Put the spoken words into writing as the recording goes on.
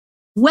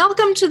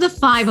Welcome to the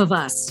Five of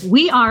Us.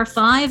 We are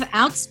five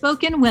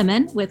outspoken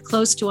women with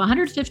close to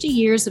 150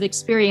 years of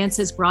experience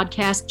as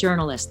broadcast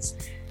journalists.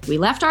 We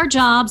left our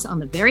jobs on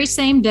the very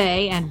same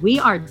day, and we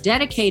are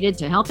dedicated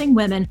to helping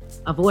women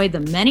avoid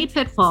the many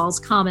pitfalls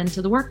common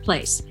to the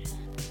workplace.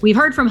 We've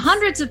heard from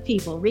hundreds of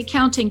people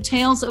recounting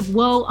tales of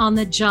woe on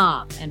the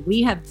job, and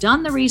we have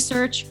done the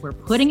research, we're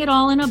putting it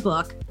all in a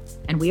book,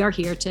 and we are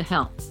here to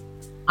help.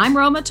 I'm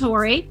Roma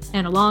Torrey,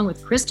 and along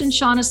with Kristen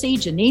Shaughnessy,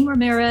 Janine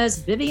Ramirez,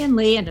 Vivian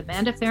Lee, and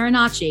Amanda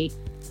Farinacci,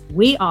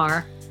 we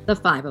are the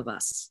Five of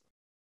Us.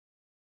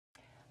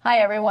 Hi,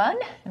 everyone,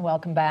 and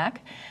welcome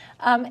back.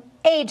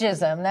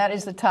 Ageism, that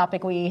is the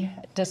topic we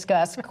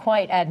discuss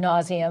quite ad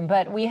nauseum,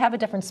 but we have a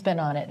different spin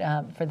on it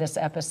for this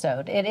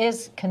episode. It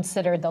is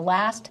considered the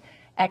last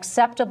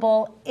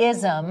acceptable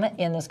ism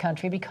in this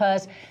country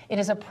because it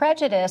is a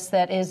prejudice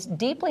that is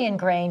deeply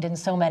ingrained in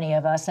so many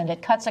of us, and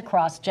it cuts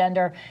across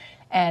gender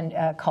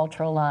and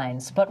cultural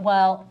lines. But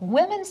while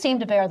women seem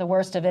to bear the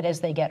worst of it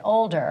as they get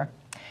older,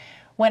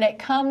 when it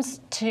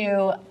comes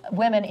to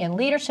women in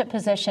leadership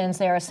positions,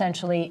 they're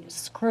essentially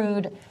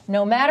screwed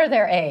no matter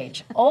their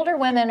age. Older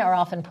women are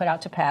often put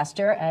out to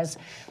pasture, as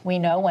we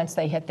know, once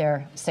they hit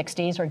their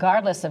 60s,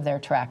 regardless of their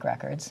track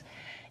records.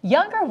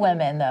 Younger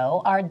women,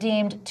 though, are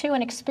deemed too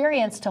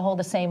inexperienced to hold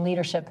the same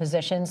leadership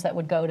positions that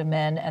would go to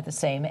men at the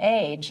same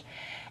age.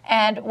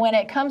 And when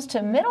it comes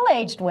to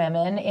middle-aged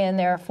women in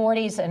their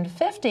 40s and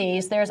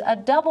 50s, there's a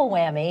double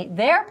whammy.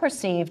 They're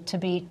perceived to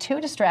be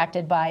too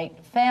distracted by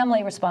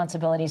family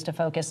responsibilities to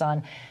focus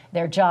on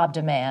their job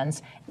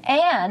demands.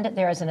 And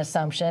there is an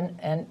assumption,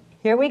 and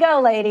here we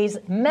go, ladies,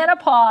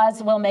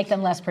 menopause will make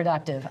them less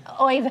productive.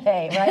 Oy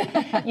vey,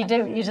 right?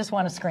 You just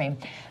want to scream.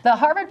 The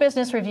Harvard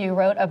Business Review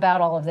wrote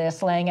about all of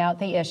this, laying out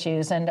the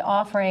issues and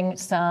offering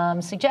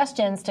some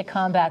suggestions to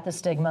combat the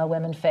stigma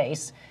women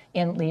face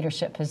in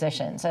leadership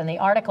positions. And the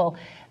article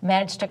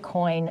managed to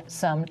coin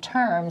some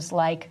terms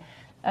like,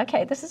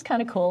 okay, this is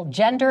kind of cool,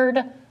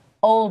 gendered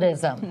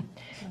oldism.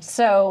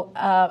 So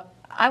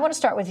I want to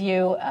start with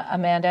you,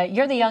 Amanda.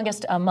 You're the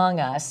youngest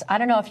among us. I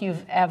don't know if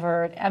you've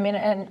ever,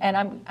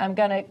 and I'm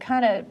going to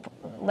kind of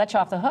let you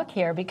off the hook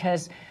here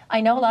because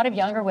I know a lot of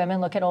younger women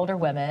look at older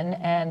women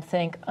and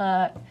think,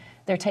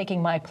 they're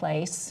taking my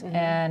place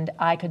and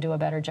I could do a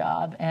better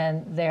job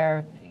and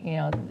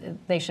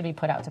they should be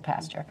put out to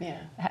pasture.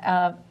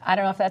 Yeah. I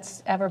don't know if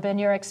that's ever been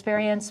your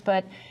experience,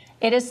 but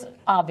it is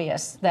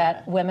obvious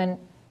that women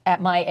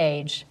at my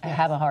age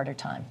have a harder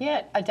time.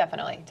 Yeah,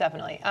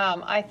 definitely.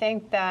 I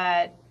think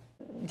that,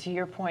 to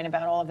your point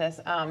about all of this,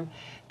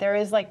 there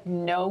is like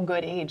no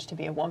good age to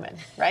be a woman,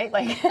 right?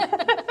 Like,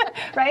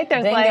 right?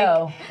 There's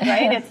Bingo.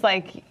 Right? It's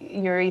like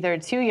you're either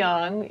too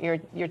young,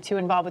 you're too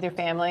involved with your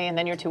family, and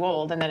then you're too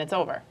old, and then it's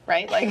over,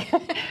 right? Like,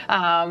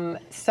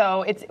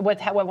 so it's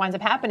what winds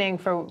up happening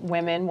for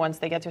women once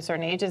they get to a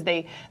certain age is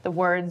the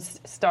words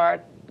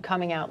start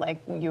coming out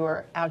like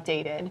you're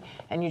outdated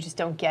and you just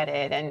don't get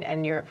it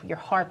and you're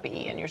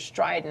harpy and you're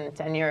strident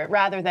and you're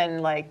rather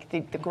than like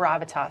the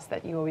gravitas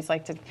that you always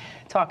like to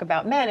talk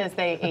about men as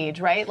they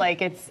age, right?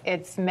 Like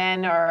it's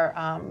men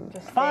are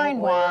fine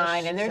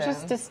wine and they're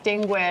just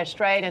distinguished,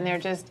 right? And they're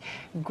just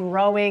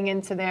growing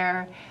into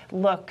their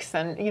looks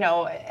and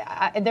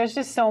there's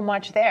just so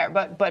much there.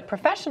 But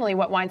professionally,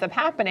 what winds up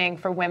happening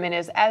for women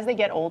is as they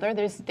get older,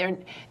 they're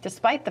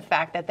despite the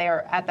fact that they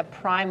are at the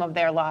prime of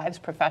their lives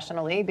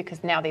professionally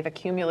because now they've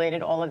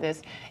accumulated all of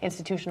this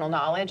institutional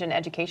knowledge and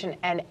education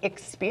and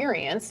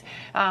experience,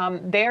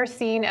 they're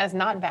seen as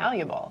not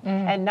valuable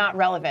and not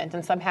relevant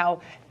and somehow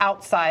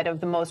outside of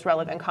the most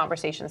relevant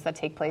conversations that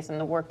take place in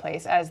the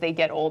workplace as they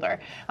get older.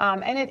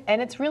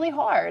 And it's really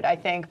hard, I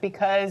think,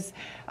 because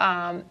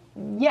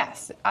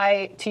yes,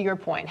 to your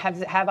point,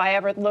 have I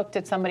ever looked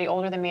at somebody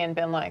older than me and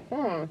been like,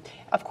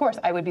 of course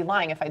I would be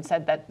lying if I'd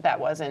said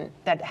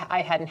that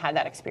I hadn't had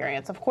that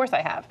experience. Of course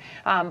I have.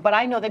 But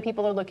I know that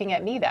people are looking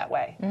at me that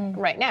way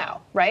right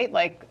now, right?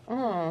 Like,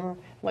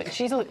 what is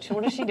she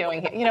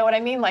doing here? You know what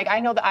I mean? Like, I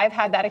know that I've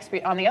had that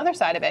experience on the other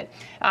side of it.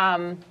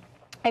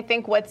 I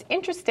think what's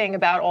interesting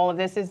about all of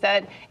this is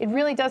that it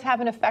really does have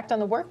an effect on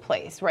the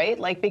workplace, right?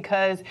 Like,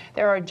 because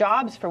there are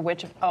jobs for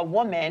which a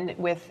woman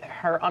with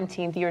her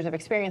umpteenth years of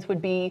experience would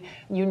be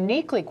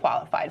uniquely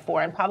qualified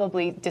for and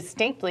probably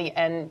distinctly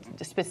and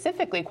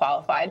specifically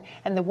qualified,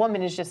 and the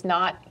woman is just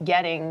not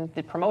getting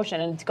the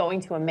promotion and it's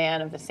going to a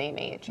man of the same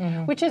age,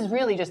 which is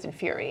really just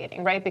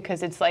infuriating, right?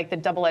 Because it's like the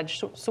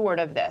double-edged sword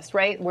of this,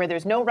 right? Where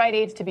there's no right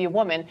age to be a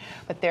woman,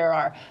 but there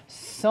are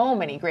so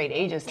many great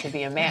ages to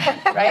be a man,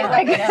 right?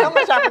 Like, so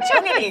much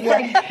opportunity.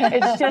 Like,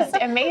 it's just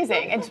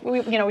amazing. And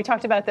we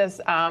talked about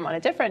this on a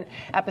different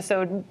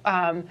episode.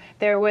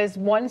 There was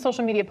one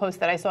social media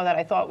post that I saw that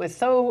I thought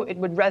it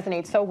would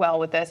resonate so well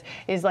with this.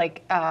 Is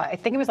like I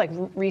think it was like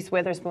Reese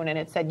Witherspoon, and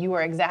it said, "You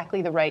are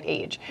exactly the right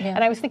age." Yeah.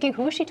 And I was thinking,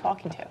 who is she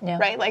talking to? Yeah.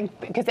 Right? Like,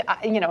 because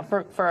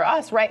for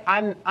us, right?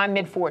 I'm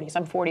mid-40s.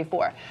 I'm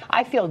 44.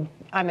 I feel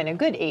I'm in a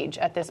good age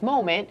at this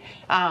moment,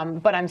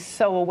 but I'm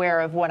so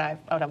aware of what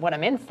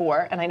I'm in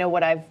for, and I know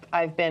what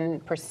I've been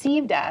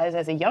perceived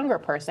as a younger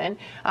person,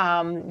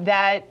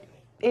 that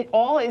it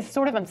all is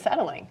sort of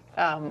unsettling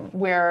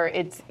where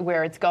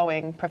it's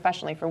going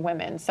professionally for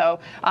women. So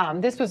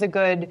this was a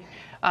good,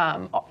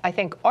 I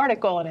think,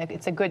 article, and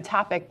it's a good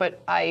topic.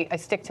 But I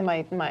stick to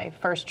my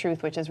first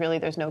truth, which is really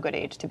there's no good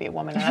age to be a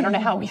woman, and I don't know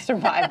how we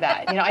survive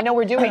that. I know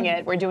we're doing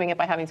it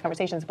by having these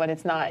conversations, but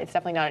it's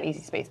definitely not an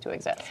easy space to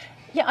exist.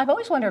 Yeah, I've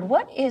always wondered,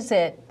 what is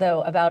it,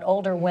 though, about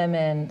older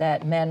women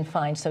that men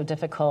find so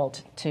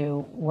difficult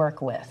to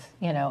work with?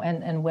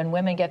 And when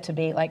women get to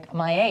be like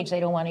my age, they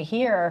don't want to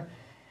hear.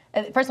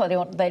 First of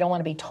all, they don't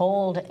want to be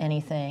told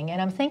anything. And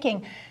I'm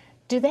thinking,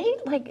 do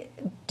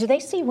they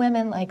see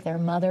women like their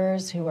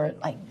mothers who are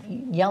like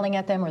yelling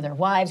at them, or their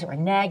wives who are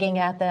nagging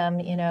at them?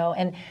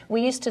 And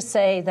we used to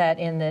say that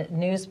in the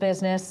news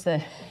business,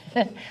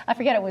 I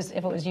forget if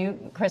it was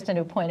you, Kristen,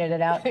 who pointed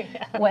it out,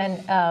 when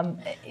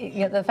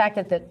the fact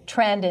that the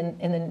trend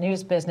in the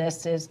news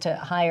business is to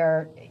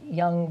hire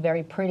young,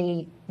 very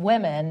pretty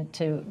women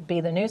to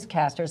be the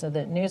newscasters or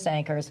the news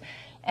anchors.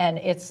 And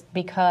it's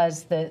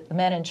because the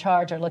men in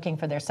charge are looking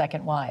for their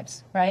second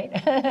wives, right?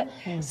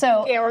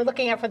 So or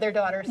looking out for their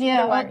daughters.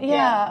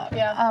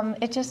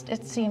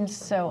 It seems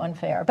so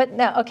unfair. But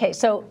now, okay,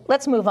 so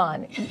let's move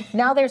on.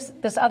 Now there's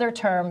this other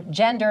term,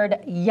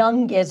 gendered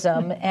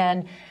youngism,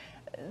 and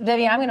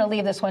Vivian, I'm going to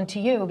leave this one to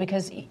you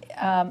because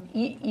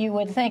you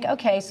would think,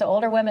 okay, so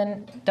older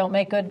women don't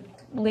make good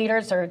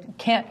leaders or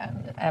can't.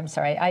 I'm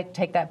sorry, I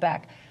take that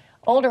back.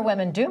 Older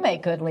women do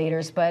make good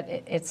leaders, but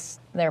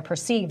they're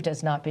perceived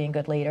as not being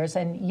good leaders.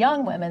 And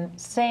young women,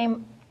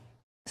 same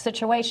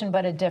situation,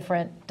 but a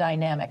different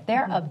dynamic.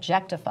 They're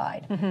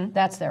objectified.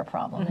 That's their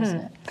problem, isn't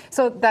it?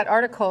 So that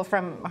article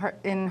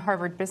in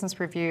Harvard Business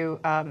Review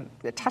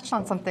touched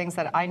on some things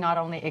that I not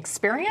only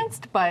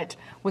experienced, but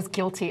was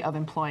guilty of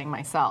employing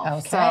myself.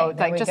 Okay, so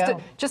there we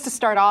go. just to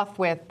start off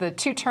with, the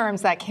two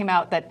terms that came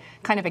out that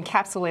kind of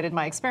encapsulated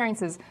my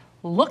experiences: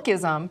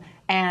 lookism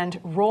and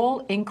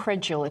role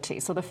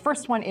incredulity. So the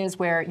first one is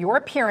where your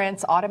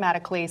appearance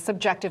automatically,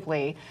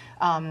 subjectively,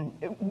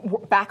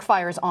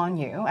 backfires on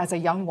you as a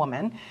young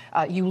woman.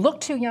 You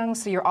look too young,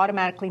 so you're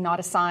automatically not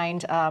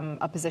assigned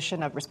a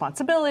position of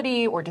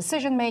responsibility or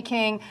decision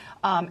making.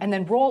 And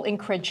then role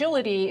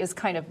incredulity is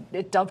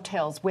it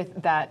dovetails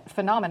with that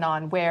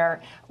phenomenon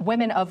where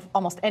women of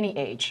almost any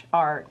age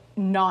are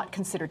not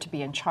considered to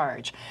be in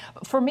charge.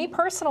 For me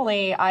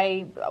personally,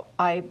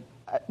 I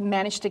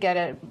managed to get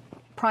a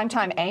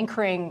primetime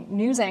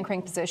news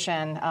anchoring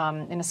position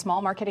in a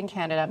small market in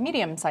Canada,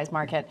 medium-sized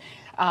market.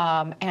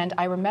 And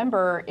I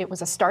remember it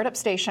was a startup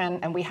station,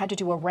 and we had to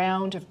do a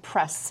round of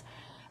press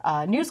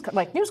news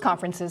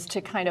conferences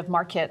to kind of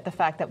market the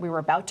fact that we were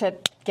about to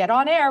get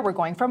on air. We're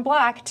going from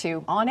black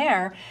to on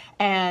air.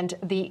 And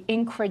the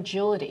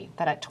incredulity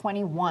that at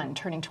 21,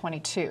 turning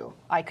 22,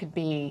 I could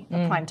be a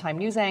primetime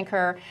news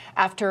anchor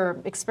after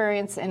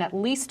experience in at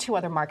least 2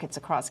 other markets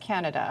across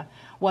Canada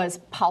was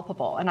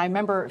palpable. And I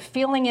remember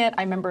feeling it.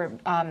 I remember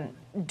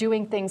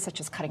doing things such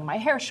as cutting my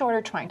hair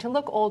shorter, trying to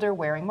look older,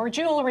 wearing more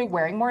jewelry,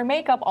 wearing more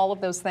makeup, all of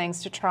those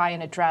things to try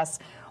and address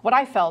what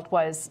I felt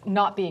was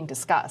not being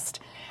discussed.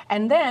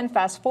 And then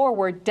fast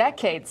forward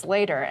decades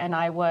later, and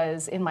I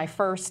was in my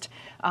first,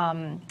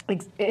 in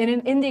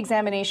the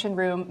examination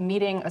room,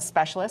 meeting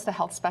a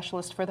health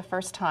specialist for the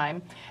first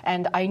time.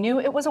 And I knew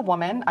it was a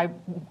woman.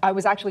 I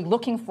was actually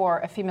looking for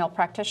a female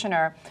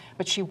practitioner,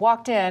 but she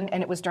walked in,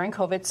 and it was during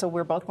COVID, so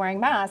we're both wearing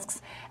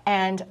masks.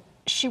 And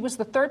she was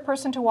the third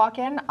person to walk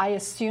in. I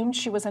assumed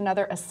she was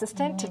another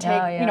assistant to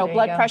take,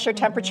 blood pressure,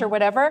 temperature,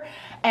 whatever.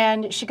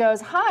 And she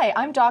goes, "Hi,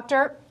 I'm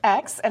Dr.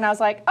 X." And I was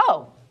like,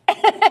 "Oh."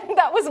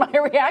 That was my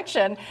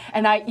reaction.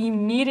 And I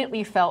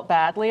immediately felt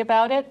badly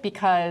about it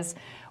because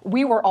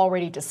we were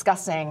already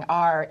discussing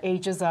our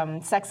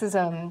ageism,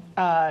 sexism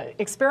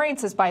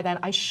experiences by then.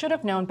 I should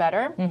have known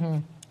better.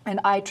 And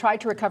I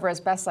tried to recover as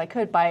best I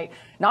could by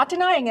not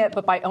denying it,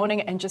 but by owning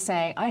it and just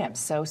saying, "I am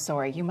so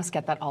sorry. You must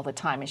get that all the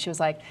time." And she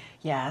was like,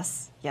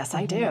 yes,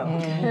 I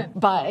do.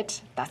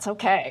 But that's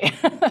okay.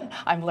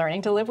 I'm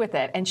learning to live with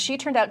it. And she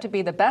turned out to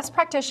be the best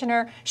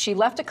practitioner. She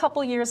left a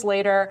couple years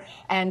later,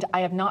 and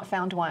I have not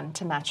found one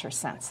to match her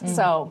since.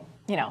 So,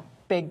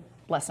 big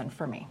lesson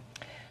for me.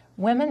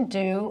 Women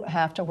do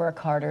have to work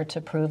harder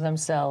to prove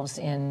themselves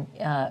in,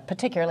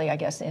 particularly, I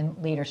guess, in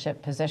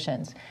leadership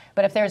positions.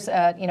 But if there's,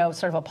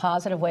 sort of a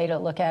positive way to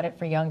look at it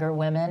for younger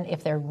women,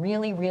 if they're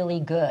really,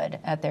 really good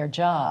at their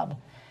job,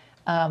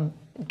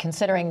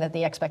 considering that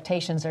the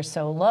expectations are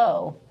so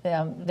low,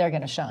 they're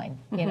going to shine.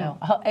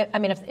 I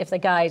mean, if the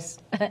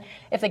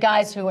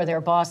guys, who are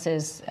their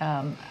bosses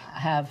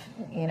have,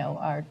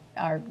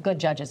 are good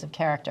judges of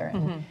character,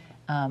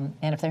 and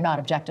if they're not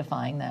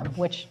objectifying them,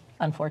 which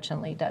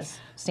unfortunately does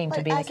seem to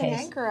But be the as an case.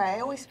 anchor, I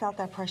always felt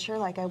that pressure.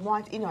 Like I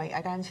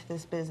got into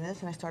this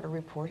business and I started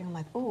reporting. I'm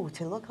like, ooh,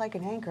 to look like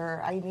an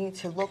anchor, I need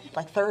to look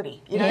like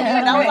 30. You know what I mean?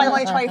 And I was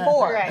like only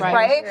 24,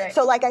 right?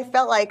 So like I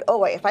felt like, oh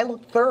wait, if I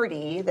look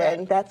 30,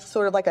 then that's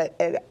sort of like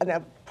an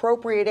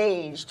appropriate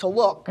age to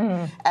look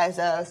as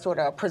a sort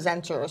of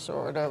presenter,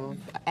 sort of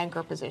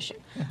anchor position.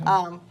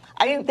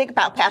 I didn't think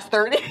about past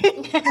 30.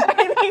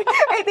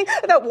 I think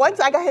that once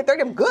I got hit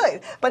 30, I'm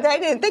good. But I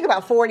didn't think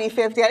about 40,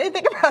 50. I didn't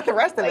think about the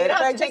rest of it. You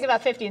don't have to think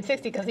about 50 and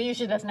 60 because it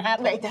usually doesn't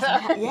happen. Right,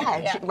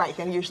 right.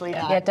 Then usually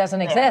not. It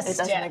doesn't exist. It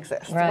doesn't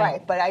exist.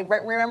 Right. But I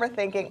remember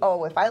thinking,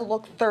 oh, if I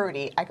look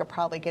 30, I could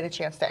probably get a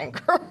chance to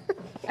anchor.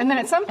 And then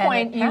at some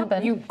point,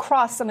 happened. you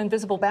cross some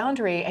invisible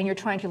boundary, and you're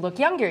trying to look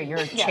younger.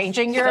 You're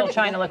changing your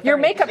trying to look your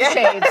 30. makeup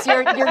shades.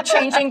 You're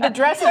changing the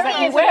dresses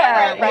that you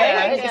wear,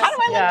 right? How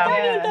do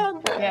I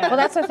look 30 though? Well,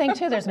 that's the thing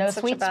too. There's no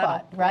sweet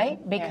spot, right?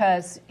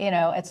 Because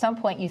at some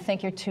point you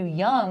think you're too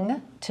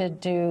young to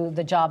do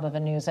the job of a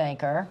news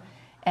anchor,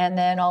 and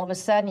then all of a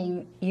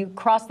sudden you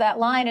cross that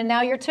line, and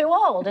now you're too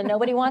old, and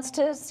nobody wants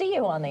to see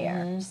you on the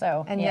air.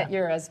 So And yet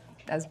you're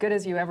as good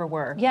as you ever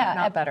were. Yeah, if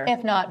not better.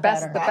 if not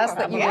best, better. the best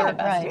that you were.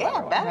 Right.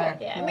 Yeah, better.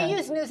 Yeah, and we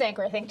use news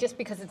anchor, I think, just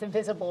because it's a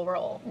visible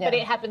role. But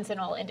it happens in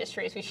all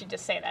industries. We should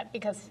just say that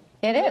because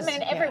It is.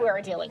 women everywhere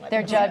are dealing with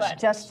They're it. judged But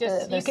just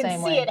the you can same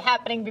see way. it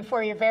happening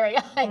before your very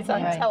eyes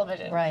on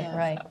television.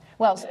 Right.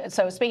 Well,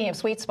 so speaking of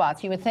sweet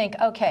spots, you would think,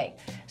 okay,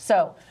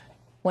 so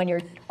when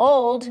you're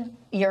old,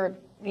 you're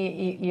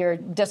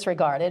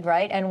disregarded,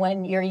 right? And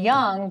when you're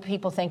young,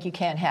 people think you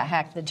can't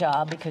hack the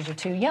job because you're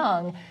too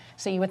young.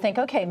 So you would think,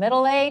 okay,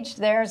 middle age,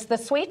 there's the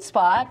sweet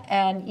spot,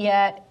 and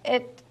yet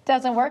it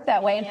doesn't work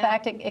that way. In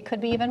fact, it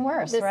could be even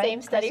worse. The right,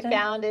 same study Kristen?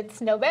 found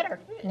it's no better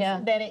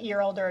than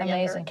your older or younger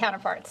Amazing.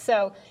 counterparts.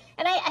 So,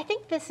 and I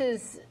think this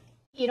is,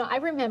 I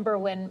remember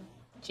when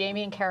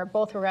Jamie and Kara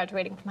both were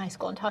graduating from high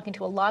school and talking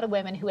to a lot of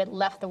women who had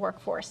left the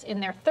workforce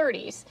in their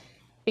 30s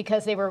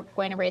because they were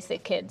going to raise their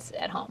kids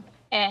at home.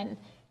 And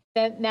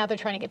then now they're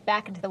trying to get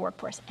back into the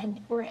workforce.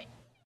 And we're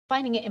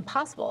finding it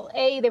impossible.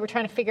 They were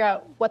trying to figure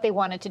out what they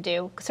wanted to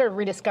do, sort of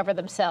rediscover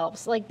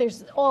themselves. Like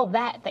there's all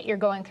that you're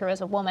going through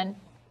as a woman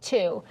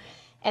too.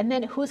 And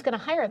then who's going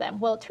to hire them?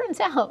 Well, it turns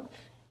out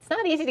it's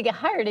not easy to get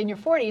hired in your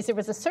 40s. There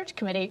was a search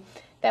committee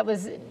that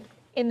was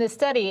in this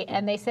study,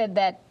 and they said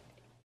that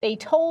they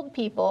told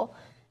people,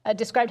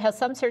 described how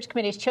some search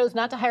committees chose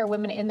not to hire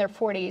women in their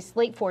 40s,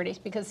 late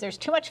 40s, because there's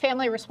too much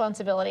family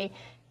responsibility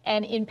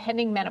and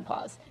impending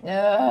menopause.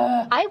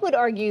 I would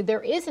argue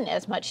there isn't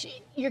as much.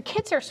 Your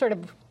kids are sort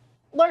of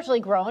largely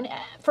grown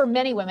for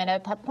many women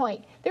at that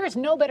point. There is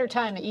no better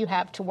time that you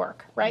have to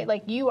work, right?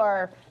 Like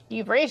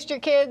you've raised your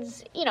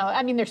kids,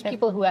 there's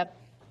people who have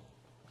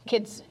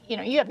kids,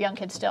 you have young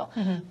kids still,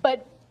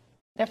 but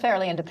They're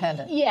fairly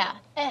independent. yeah.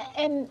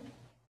 And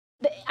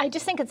I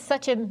just think it's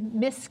such a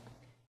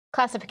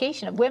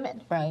misclassification of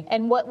women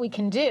and what we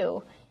can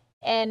do.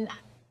 And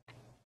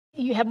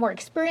you have more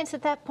experience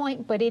at that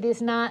point, but it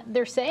is not,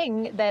 they're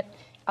saying that,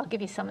 I'll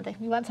give you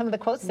you want some of the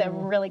quotes that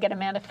really get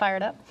Amanda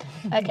fired up?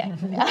 Okay.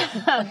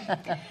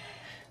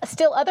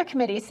 Still, other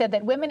committees said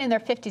that women in their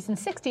 50s and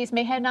 60s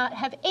may not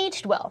have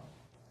aged well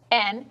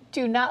and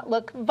do not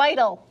look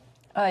vital.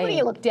 What do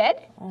you look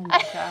dead? Oh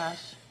my gosh.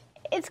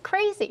 It's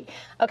crazy.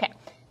 Okay.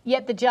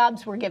 Yet the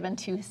jobs were given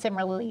to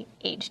similarly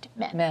aged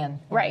men.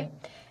 Right.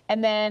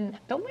 And then,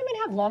 Don't women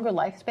have longer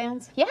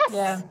lifespans? yes.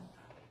 Yeah.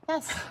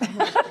 Yes.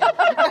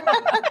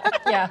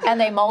 And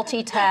they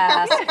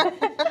multitask,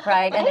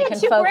 right? And they can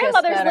Two focus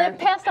grandmothers better. live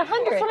past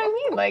 100. That's what I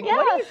mean. Like,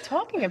 what are you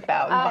talking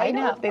about? I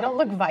Vital? know. They don't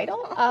look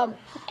vital?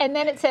 And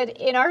then it said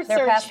in our They're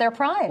search, past their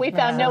prime. we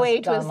found no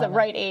age was the women.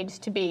 right age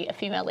to be a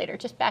female leader.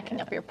 Just backing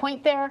up your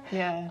point there.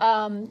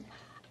 Yeah.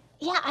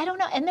 Yeah, I don't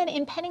know. And then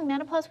impending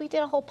menopause, we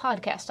did a whole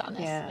podcast on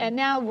this. Yeah. And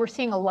now we're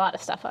seeing a lot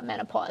of stuff on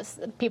menopause.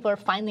 People are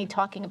finally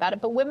talking about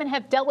it. But women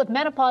have dealt with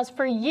menopause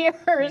for years.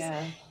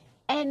 Yeah.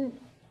 And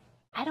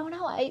I don't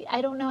know.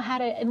 I don't know how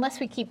to, unless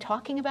we keep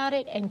talking about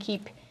it and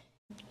keep,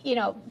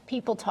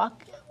 people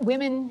talk,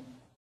 women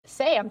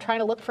say, I'm trying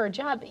to look for a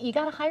job. You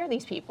got to hire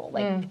these people.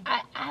 Like,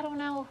 I don't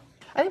know.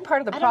 I think part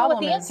of the I don't know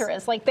problem what the answer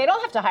is. Like, they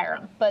don't have to hire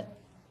them, but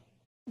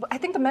I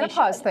think the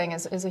menopause thing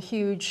is a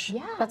huge,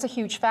 that's a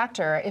huge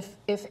factor.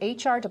 If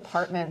HR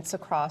departments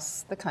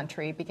across the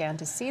country began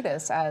to see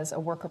this as a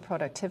worker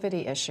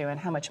productivity issue and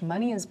how much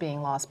money is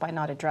being lost by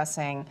not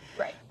addressing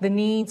the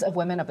needs of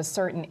women of a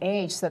certain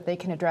age so that they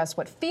can address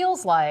what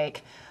feels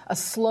like a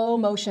slow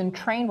motion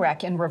train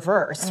wreck in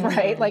reverse,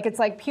 right? Like it's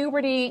like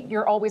puberty,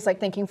 you're always like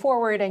thinking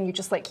forward and you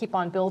just like keep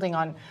on building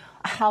on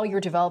how you're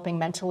developing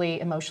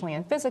mentally, emotionally,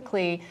 and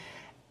physically.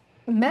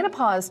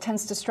 Menopause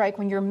tends to strike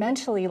when you're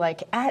mentally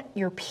like at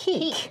your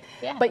peak,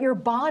 but your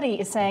body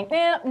is saying,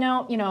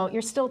 no,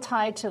 you're still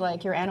tied to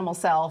like your animal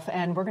self,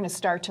 and we're going to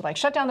start to like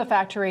shut down the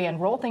factory and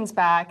roll things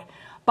back.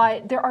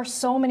 But there are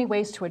so many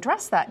ways to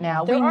address that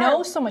now. We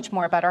know so much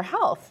more about our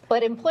health.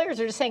 But employers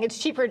are just saying it's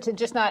cheaper to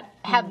just not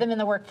have them in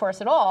the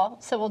workforce at all,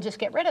 so we'll just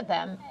get rid of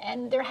them.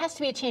 And there has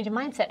to be a change in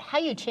mindset. How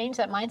you change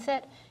that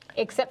mindset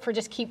except for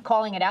just keep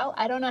calling it out.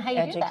 I don't know how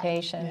you do that.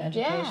 Education.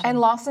 And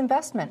lost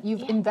investment.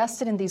 You've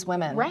invested in these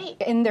women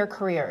in their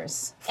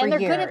careers for And they're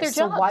years. good at their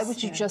so jobs. why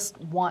would you just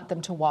want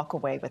them to walk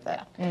away with it?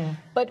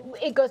 But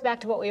it goes back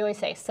to what we always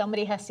say.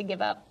 Somebody has to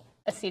give up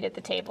a seat at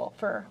the table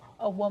for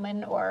a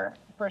woman or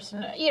a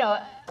person,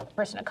 a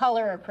person of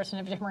color or a person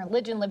of different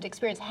religion, lived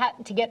experience,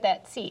 to get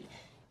that seat.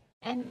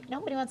 And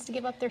nobody wants to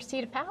give up their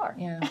seat of power.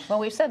 Yeah. Well,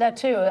 we've said that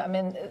too. I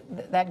mean,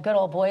 that good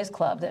old boys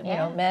club that,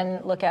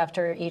 men look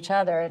after each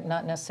other,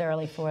 not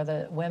necessarily for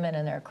the women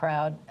in their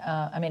crowd,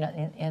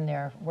 in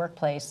their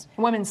workplace.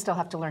 Women still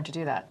have to learn to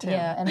do that too.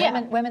 Yeah,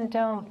 and women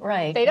don't,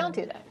 right. They don't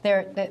do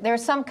that.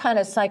 There's some kind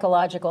of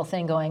psychological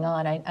thing going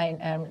on.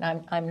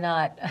 I'm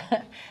not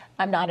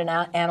I'm not an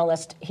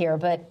analyst here,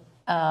 but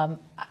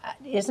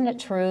isn't it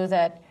true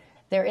that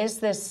there is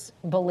this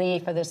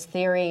belief or this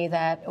theory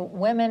that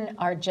women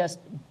are just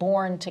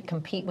born to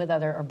compete with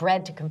or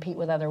bred to compete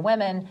with other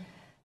women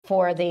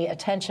for the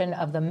attention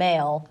of the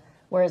male,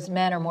 whereas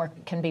men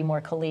can be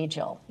more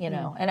collegial,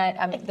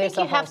 And there's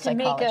a whole psychology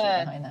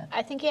behind that.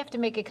 I think you have to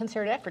make a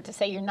concerted effort to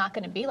say you're not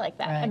going to be like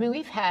that. Right. I mean,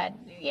 we've had,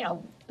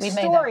 We've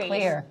made that stories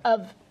clear.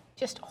 of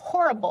just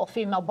horrible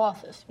female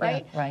bosses,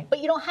 right? Yeah, right. But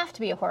you don't have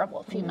to be a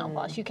horrible female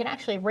boss. You can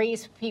actually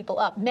raise people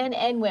up, men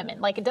and women.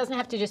 Like, it doesn't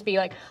have to just be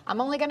like,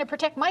 I'm only going to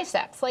protect my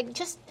sex. Like,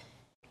 just,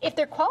 if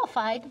they're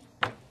qualified,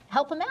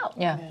 help them out.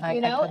 Yeah, I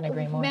couldn't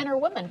agree more. Men or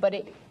women, but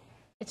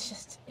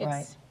it's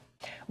right.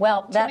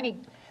 Well, too many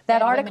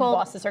that article,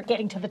 bosses are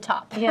getting to the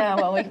top. Yeah,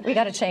 well, we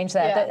got to change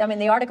that. Yeah.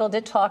 The article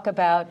did talk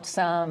about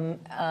some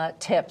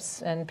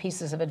tips and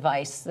pieces of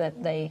advice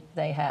that they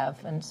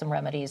have and some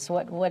remedies.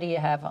 What do you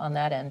have on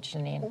that end,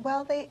 Janine?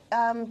 Well, the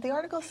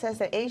article says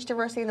that age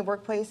diversity in the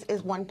workplace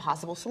is one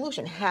possible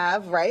solution.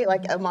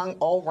 Like among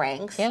all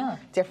ranks,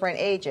 different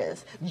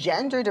ages.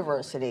 Gender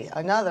diversity,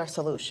 another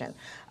solution.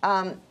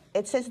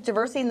 It says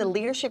diversity in the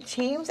leadership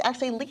teams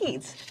actually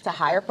leads to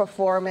higher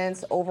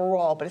performance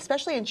overall, but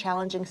especially in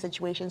challenging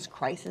situations,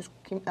 crisis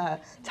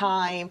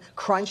time,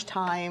 crunch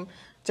time,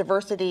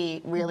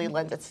 diversity really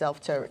lends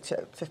itself to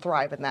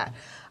thrive in that.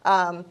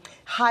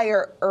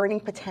 Higher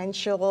earning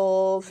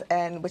potentials,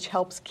 and which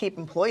helps keep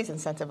employees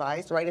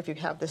incentivized, right? If you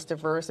have this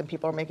diverse and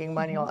people are making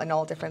money on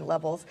all different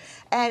levels,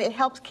 and it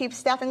helps keep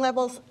staffing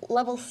levels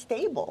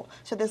stable,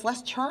 so there's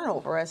less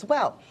turnover as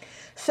well.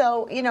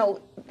 So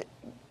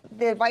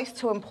the advice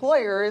to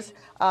employers,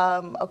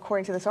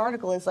 according to this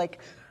article, is like,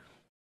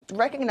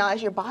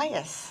 recognize your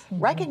bias.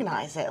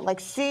 Recognize it. Like,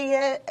 see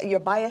it, your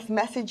bias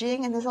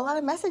messaging, and there's a lot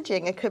of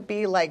messaging. It could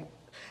be like,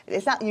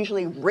 it's not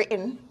usually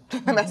written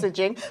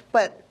messaging,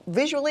 but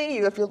visually,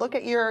 if you look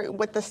at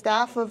what the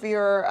staff of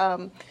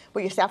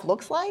what your staff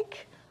looks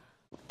like,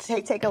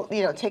 take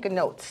a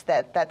note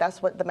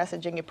that's what the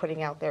messaging you're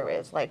putting out there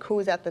is. Like,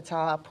 who's at the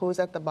top, who's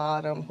at the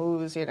bottom,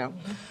 who's,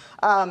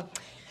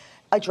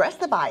 address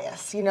the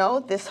bias,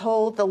 this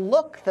whole the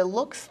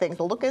looks thing,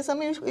 the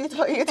lookism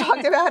you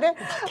talked about it.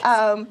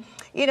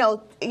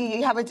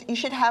 You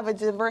should have a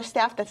diverse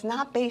staff that's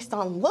not based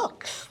on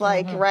looks,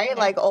 right?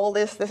 Like all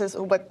this is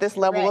what this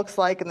level looks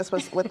like, and this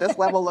was what this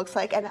level looks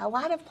like, and a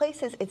lot of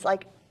places it's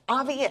like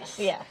obvious.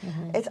 Yeah,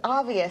 it's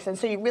obvious, and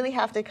so you really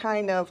have to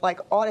kind of like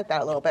audit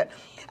that a little bit.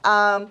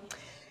 And,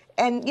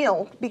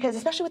 because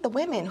especially with the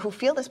women who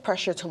feel this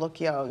pressure to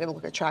look young and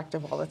look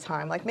attractive all the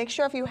time, like make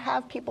sure if you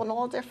have people in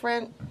all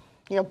different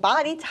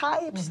body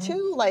types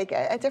too, like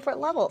at different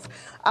levels.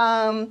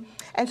 And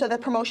so the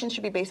promotion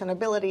should be based on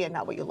ability and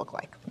not what you look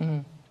like.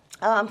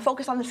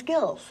 Focus on the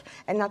skills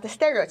and not the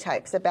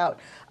stereotypes about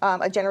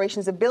a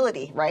generation's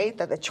ability, right?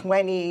 That the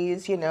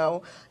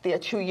 20s, they're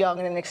too young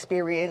and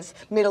inexperienced.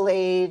 Middle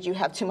age, you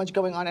have too much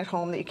going on at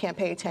home that you can't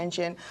pay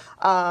attention.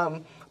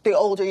 The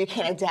older you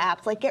can't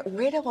adapt. Like, get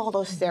rid of all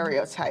those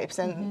stereotypes.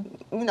 And,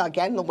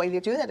 again, the way to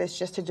do that is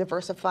just to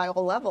diversify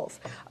all levels.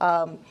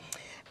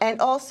 And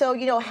also,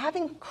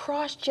 having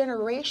cross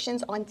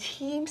generations on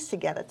teams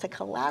together to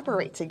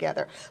collaborate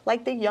together.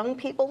 Like, the young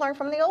people learn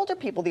from the older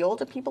people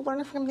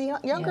learn from the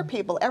younger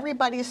people.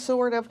 Everybody's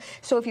sort of,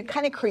 so if you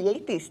kind of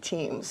create these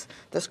teams,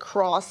 this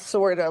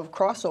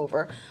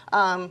crossover,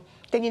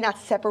 then you're not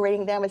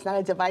separating them. It's not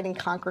a divide and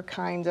conquer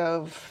kind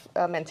of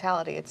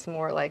mentality. It's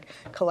more like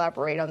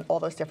collaborate on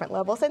all those different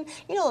levels. And,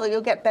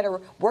 you'll get better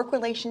work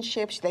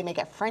relationships. They may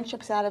get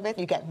friendships out of it.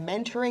 You get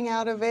mentoring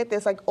out of it.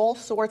 There's like all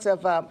sorts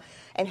of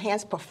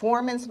enhanced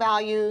performance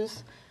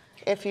values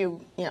if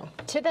you.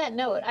 To that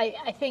note,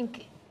 I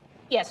think,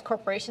 yes,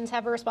 corporations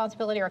have a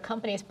responsibility, or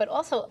companies, but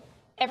also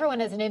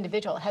everyone as an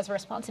individual has a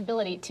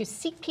responsibility to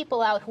seek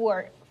people out who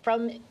are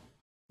from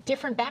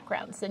different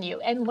backgrounds than you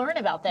and learn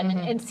about them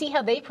and see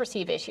how they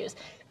perceive issues,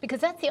 because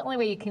that's the only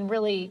way you can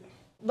really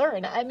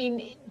learn. I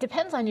mean, it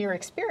depends on your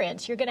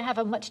experience. You're going to have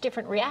a much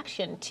different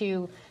reaction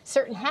to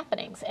certain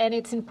happenings, and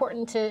it's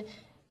important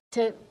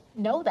to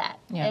know that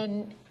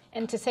and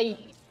to say,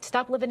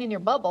 stop living in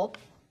your bubble.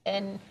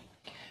 And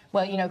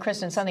well,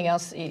 Kristen, something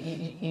else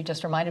you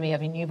just reminded me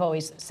of, and you've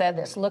always said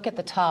this, look at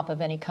the top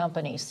of any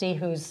company, see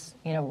who's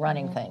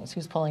running things,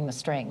 who's pulling the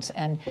strings.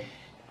 And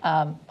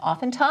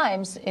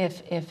oftentimes,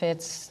 if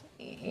it's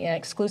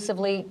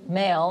exclusively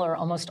male or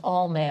almost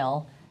all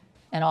male,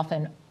 and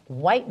often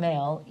white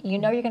male, you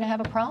know you're going to have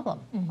a problem.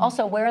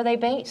 Also, where are they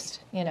based?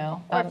 Or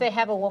if they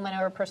have a woman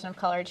or a person of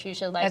color, it's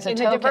usually like As a in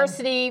token. the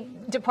diversity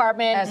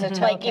department, As a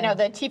like token.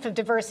 the chief of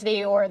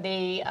diversity or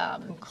the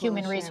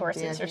human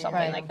resources or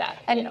something like that.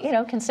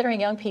 And considering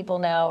young people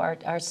now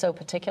are so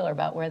particular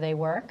about where they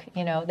work,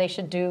 they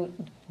should do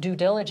due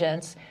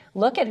diligence,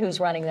 look at who's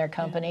running their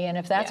company, and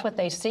if that's what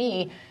they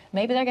see,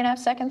 maybe they're going to have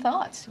second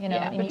thoughts.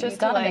 But you've just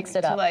got to mix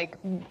it up.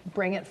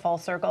 bring it full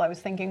circle, I was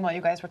thinking while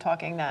you guys were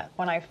talking that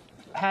when I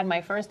had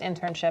my first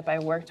internship, I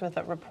worked with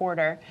a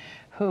reporter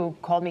who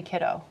called me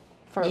kiddo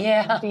for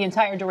the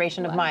entire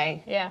duration of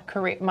my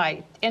career,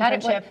 my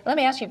internship. Let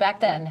me ask you, back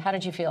then, how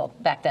did you feel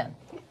back then?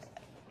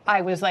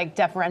 I was like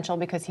deferential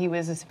because he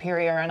was a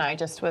superior and I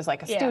just was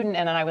like a student,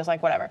 and then I was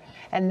like whatever.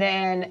 And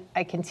then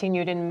I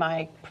continued in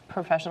my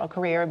professional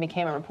career and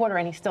became a reporter,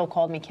 and he still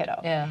called me kiddo.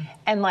 Yeah.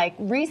 And like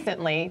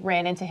recently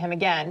ran into him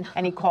again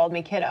and he called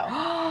me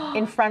kiddo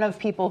in front of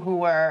people who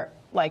were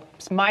like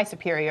my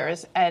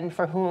superiors and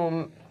for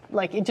whom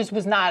like it just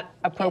was not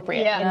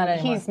appropriate. Yeah. And Not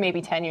anymore. he's maybe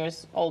 10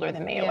 years older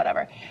than me or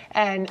whatever.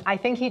 And I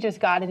think he just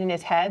got it in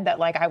his head that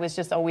like I was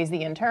just always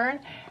the intern.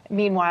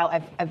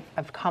 Meanwhile,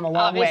 I've come a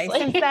long way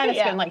since then.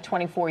 It's been like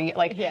 24 years.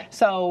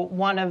 So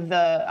one of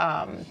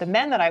the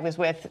men that I was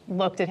with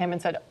looked at him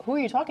and said, "Who are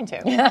you talking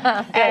to?"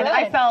 And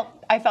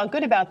I felt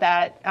good about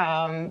that,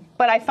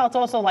 but I felt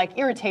also like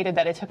irritated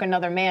that it took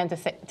another man to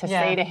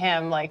say to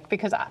him like,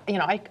 because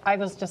I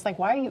was just like,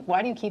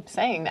 why do you keep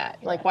saying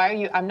that? Like, why are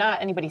you? I'm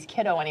not anybody's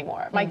kiddo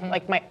anymore. I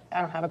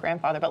don't have a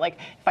grandfather, but like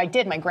if I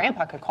did, my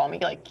grandpa could call me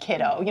like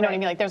kiddo. You know what I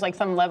mean? Like there's like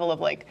some level of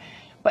like.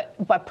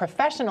 But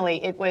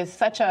professionally, it was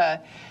such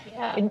a,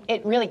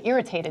 it really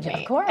irritated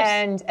me. Of course.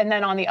 And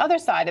then on the other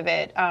side of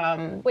it,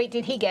 Wait,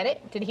 did he get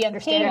it? Did he he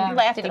understand it?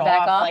 laughed Did it he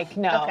back off? Like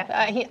no,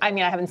 Okay. I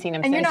haven't seen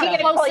him And since. you're not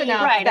so- close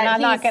enough right? that And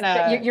I'm not he's- gonna.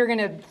 that you're going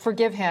to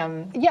forgive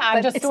him. Yeah, I'm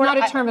but just. It's sort not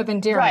of- a term of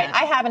endearment.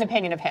 Right. I have an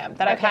opinion of him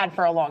that I've had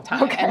for a long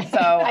time, and so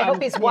I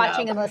hope he's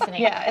watching and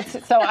listening. Yeah.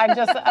 So I'm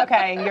just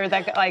okay. You're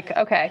like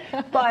okay,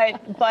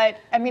 but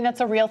I mean that's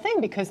a real thing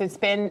because it's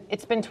been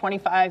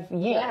 25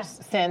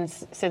 years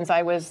since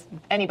I was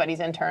anybody's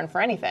intern for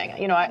anything.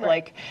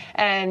 Like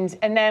and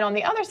then on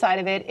the other side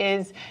of it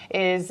is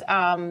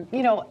and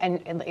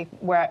like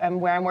where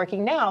I'm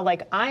working now,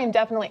 like I am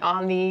definitely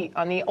on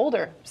the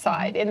older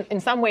side. In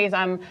some ways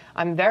I'm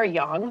very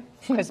young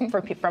because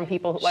from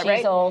people who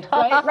She's old.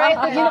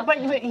 right.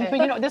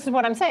 But this is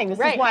what I'm saying. This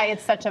is why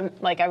it's such a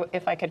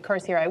if I could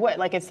curse here I would,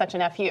 like it's such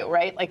an FU,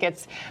 right? Like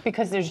it's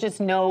because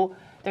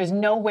there's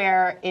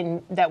nowhere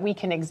in that we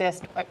can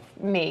exist,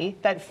 me,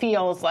 that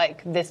feels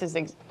like this is.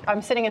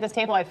 I'm sitting at this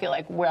table. I feel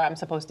like where I'm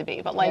supposed to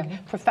be. But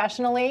like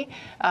professionally,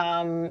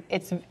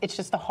 it's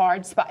just a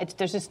hard spot.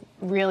 There's just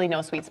really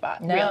no sweet spot,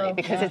 really,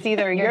 because it's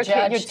either you're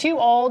too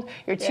old,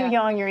 you're too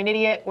young, you're an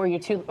idiot, or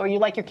you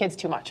like your kids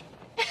too much.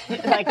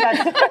 Like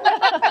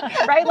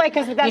that's right. Like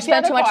because that's you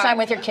spend too much part. time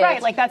with your kids.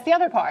 Right. Like that's the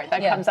other part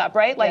that comes up.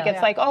 Right. Like Yeah.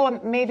 it's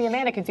like maybe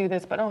Amanda could do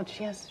this, but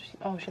she likes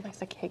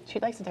to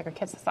take her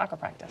kids to soccer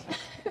practice.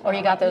 Or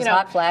you got those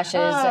hot flashes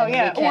and we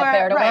can't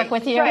bear to work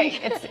with you. Right.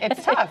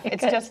 It's tough.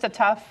 It's just a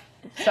tough.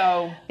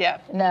 So yeah.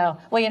 No.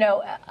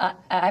 Well, I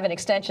have an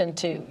extension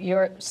to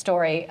your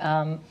story.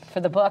 For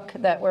the book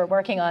that we're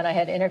working on, I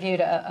had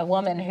interviewed a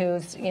woman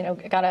who's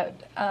got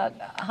a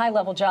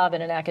high-level job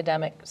in an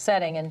academic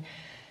setting, and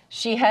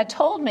she had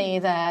told me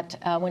that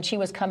when she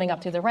was coming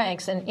up through the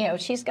ranks,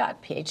 and she's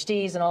got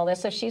PhDs and all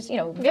this, so she's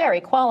very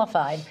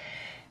qualified.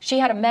 She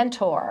had a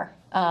mentor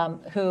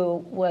who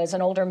was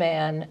an older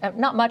man,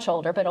 not much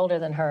older, but older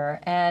than her,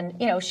 and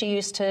she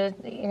used to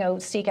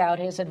seek out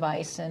his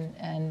advice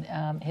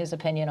and his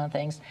opinion on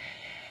things.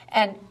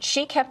 And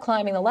she kept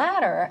climbing the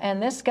ladder,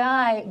 and this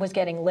guy was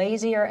getting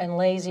lazier and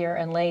lazier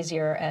and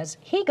lazier as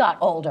he got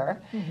older.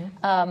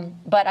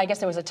 But I guess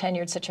there was a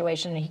tenured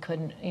situation, and he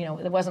couldn't,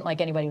 it wasn't like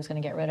anybody was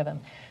going to get rid of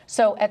him.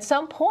 So at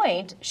some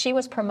point, she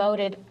was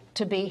promoted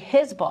to be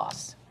his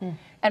boss.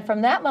 And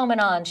from that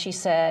moment on, she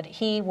said,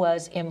 he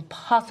was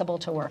impossible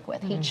to work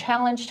with. He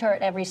challenged her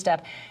at every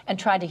step and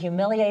tried to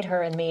humiliate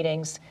her in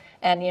meetings.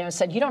 And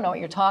said, you don't know what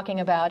you're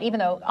talking about, even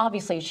though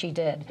obviously she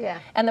did. Yeah.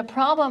 And the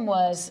problem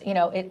was,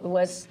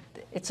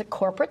 it's a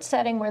corporate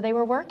setting where they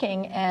were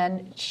working,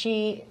 and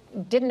she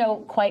didn't know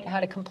quite how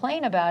to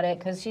complain about it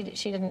because she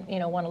didn't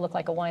want to look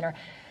like a whiner.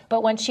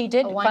 But when she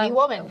did, a whiny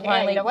woman,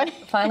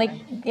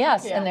 finally,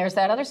 yes, and there's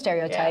that other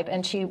stereotype.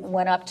 And she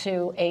went up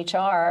to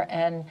HR,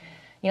 and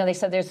they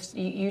said,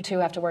 you two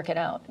have to work it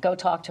out. Go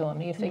talk to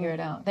him. You figure it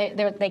out.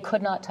 They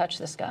could not touch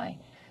this guy.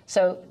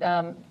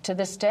 So to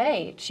this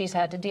day, she's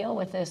had to deal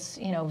with this,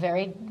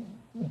 very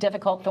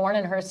difficult thorn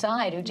in her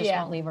side who just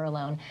won't leave her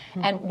alone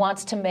and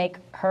wants to make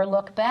her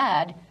look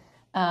bad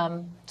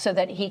so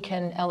that he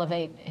can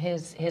elevate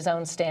his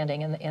own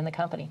standing in the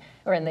company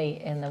or in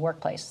the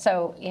workplace.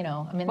 So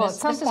at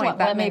some point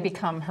that may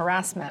become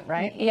harassment,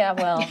 right? Yeah,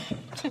 well.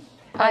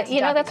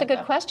 That's a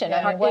good question.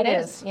 Yeah, what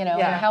is, and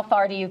how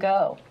far do you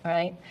go,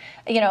 right?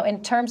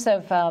 In terms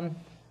of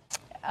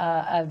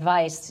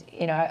advice,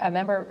 I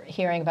remember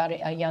hearing about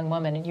a young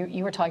woman, and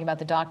you were talking about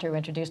the doctor who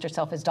introduced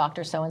herself as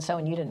Dr. So-and-so,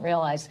 and you didn't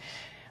realize.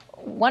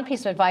 One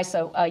piece of advice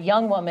a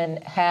young woman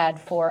had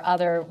for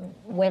other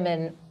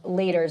women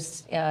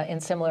leaders in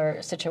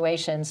similar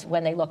situations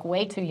when they look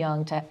way too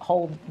young to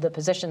hold the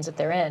positions that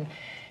they're in,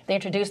 they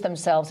introduce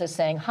themselves as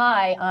saying,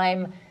 "Hi,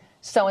 I'm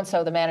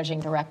so-and-so, the managing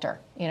director."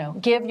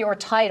 Give your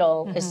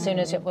title as soon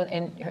as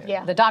in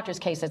the doctor's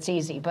case, it's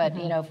easy, but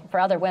for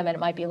other women, it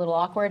might be a little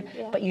awkward,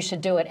 but you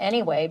should do it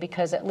anyway,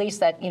 because at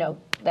least that,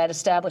 that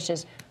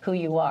establishes who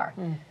you are.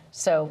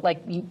 So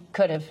like you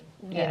could have,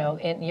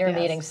 in your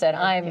meeting said,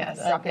 I'm in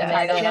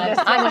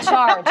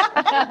charge.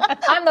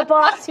 I'm the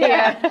boss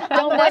here.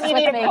 Don't mess with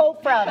me. You need a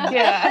quote from.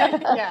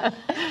 Yeah.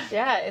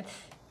 It's.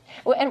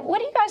 Well, and what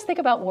do you guys think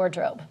about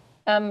wardrobe?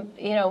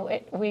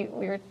 We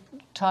were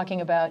talking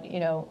about,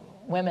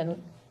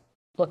 women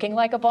looking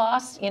like a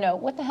boss.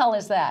 What the hell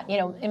is that?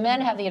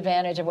 Men have the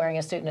advantage of wearing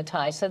a suit and a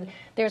tie, so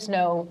there's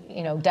no,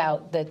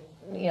 doubt that,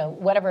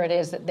 whatever it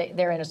is, that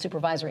they're in a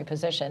supervisory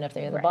position if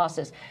they're the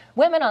bosses.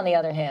 Women, on the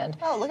other hand.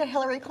 Oh, look at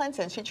Hillary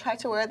Clinton. She tried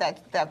to wear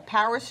that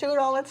power suit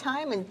all the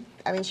time, and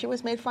I mean, she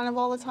was made fun of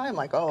all the time,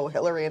 like, oh,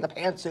 Hillary in the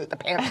pantsuit, the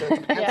pantsuit,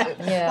 the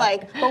pantsuit. Yeah.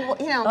 Like,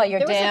 but Oh, you're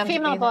there damned. was a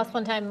female boss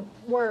one time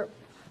wore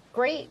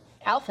great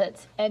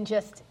outfits, and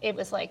just it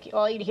was like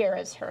all you'd hear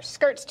is her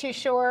skirt's too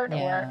short,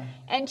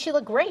 and she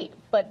looked great,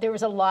 but there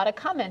was a lot of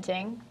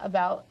commenting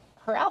about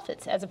her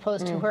outfits as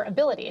opposed to her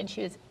ability, and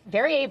she was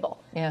very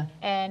able. Yeah.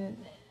 And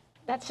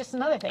that's just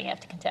another thing you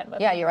have to contend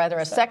with. Yeah, you're either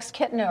a sex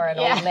kitten or an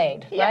old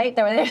maid, right?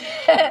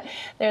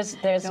 There's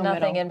No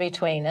nothing middle. in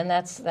between, and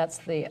that's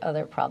the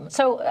other problem.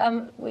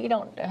 So we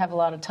don't have a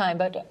lot of time,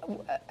 but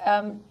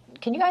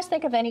can you guys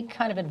think of any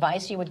kind of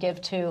advice you would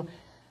give to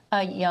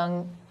a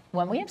young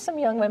woman? We have some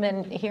young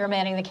women here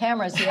manning the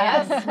cameras.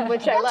 Yes,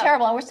 which I love.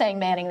 Terrible. We're saying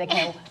manning the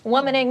camera,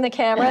 womaning the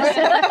cameras.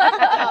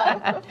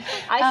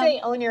 I say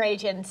own your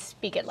age and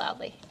speak it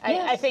loudly.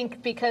 I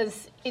think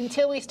because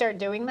until we start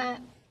doing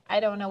that, I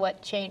don't know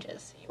what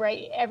changes,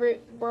 right?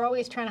 We're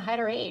always trying to hide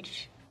our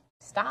age.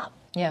 Stop.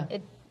 Yeah.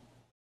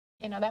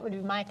 That would be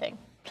my thing.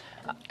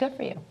 Good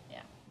for you.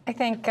 Yeah. I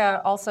think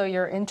also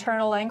your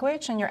internal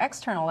language and your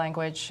external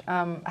language,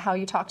 how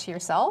you talk to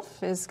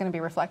yourself is going to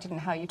be reflected in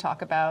how you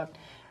talk about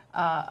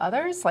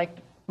others. Like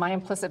my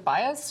implicit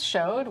bias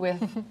showed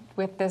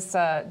with this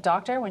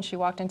doctor when she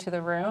walked into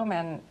the room,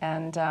 and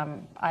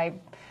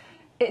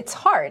it's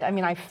hard. I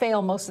mean, I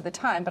fail most of the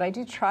time, but I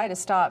do try to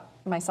stop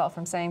myself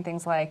from saying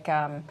things like,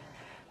 oh,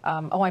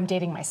 I'm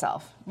dating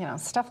myself,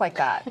 stuff like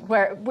that.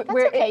 Where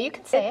okay, you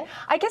can say it.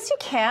 I guess you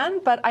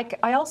can, but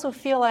I also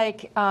feel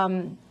like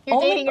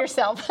You're dating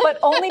yourself. But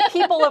only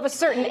people of a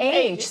certain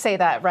age say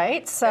that,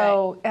 right?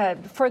 So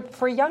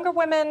for younger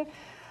women,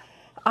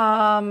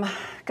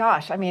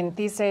 gosh, I mean,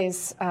 these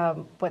days,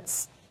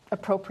 what's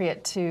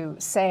appropriate to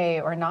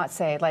say or not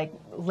say, like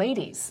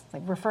ladies,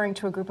 like referring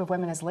to a group of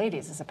women as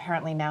ladies is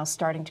apparently now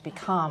starting to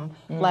become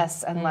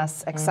less and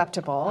less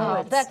acceptable.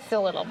 Oh, that's a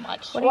little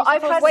much. Well,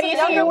 I've had what do you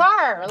think you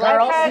are?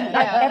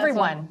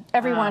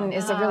 Everyone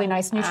is a really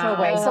nice neutral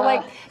way. So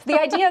like the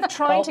idea of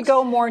trying to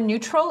go more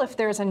neutral if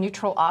there's a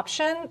neutral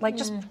option, like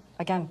just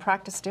again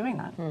practice doing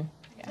that.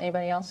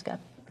 Anybody else got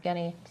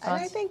any thoughts? And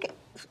I think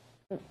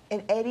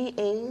at any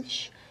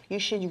age, you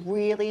should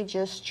really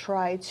just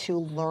try to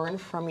learn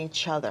from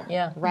each other.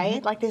 Yeah.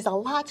 Right? Like there's a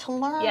lot to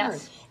learn.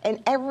 Yes.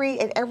 And every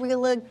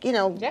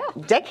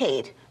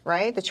decade,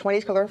 right? The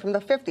 20s can learn from the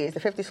 50s, the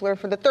 50s can learn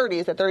from the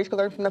 30s, the 30s can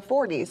learn from the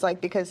 40s,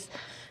 like because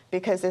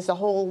there's a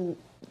whole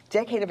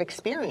decade of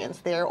experience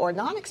there, or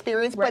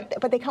non-experience,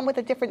 but they come with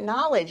a different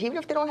knowledge. Even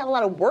if they don't have a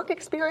lot of work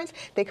experience,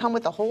 they come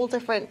with a whole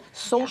different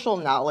social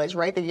knowledge,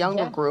 right? The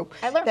younger group.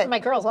 I learn from my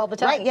girls all the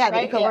time. Right,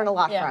 that you can learn a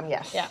lot from,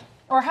 yes. Yeah.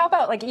 Or how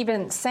about like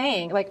even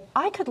saying, like,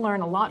 I could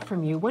learn a lot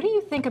from you. What do you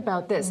think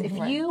about this? If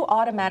you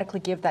automatically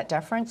give that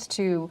deference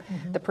to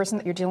the person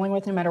that you're dealing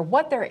with, no matter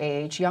what their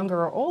age,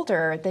 younger or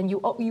older, then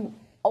you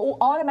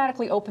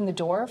automatically open the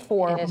door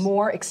for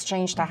more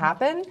exchange to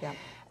happen,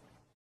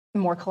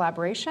 more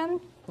collaboration.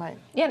 Right.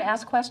 Yeah, and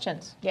ask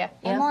questions. Yeah.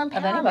 And more of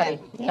anybody.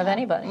 empowerment. Of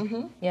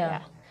anybody.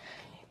 Yeah.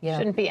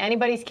 Shouldn't be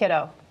anybody's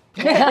kiddo.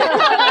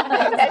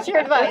 That's your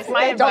advice.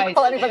 My advice. Don't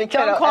call anybody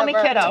kiddo. Don't call me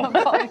kiddo.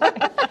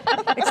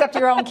 Except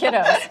your own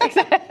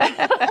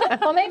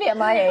kiddos. Well, maybe at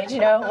my age,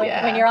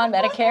 when you're on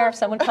Medicare, if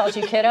someone calls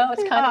you kiddo,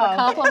 it's kind of a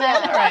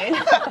compliment. Right.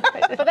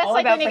 But that's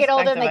like when you get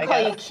older and they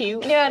call you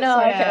cute. Yeah, no,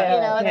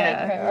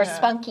 okay. Or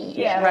spunky.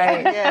 Yeah.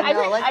 Right. Yeah,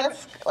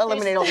 let's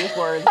eliminate all these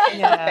words. It's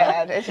just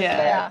bad. It's just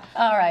bad.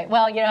 All right.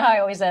 Well, you know how I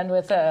always end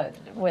with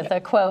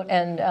a quote,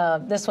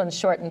 and this one's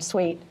short and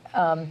sweet.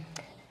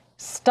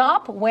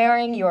 Stop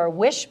wearing your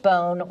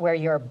wishbone where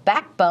your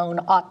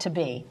backbone ought to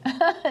be.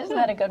 Isn't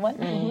that a good one?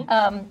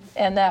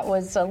 And that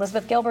was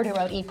Elizabeth Gilbert, who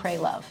wrote Eat, Pray,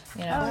 Love.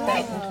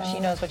 She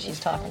knows what she's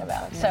talking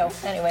about. So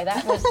anyway,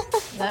 that was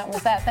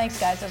that. Thanks,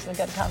 guys. This was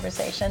a good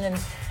conversation, and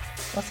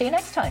we'll see you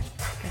next time.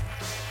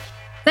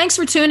 Thanks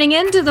for tuning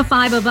in to The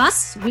Five of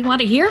Us. We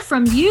want to hear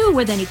from you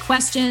with any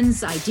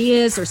questions,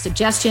 ideas, or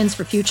suggestions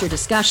for future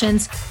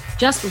discussions.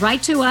 Just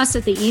write to us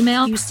at the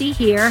email you see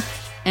here.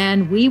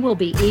 and we will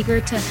be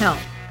eager to help.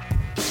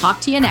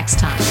 Talk to you next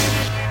time.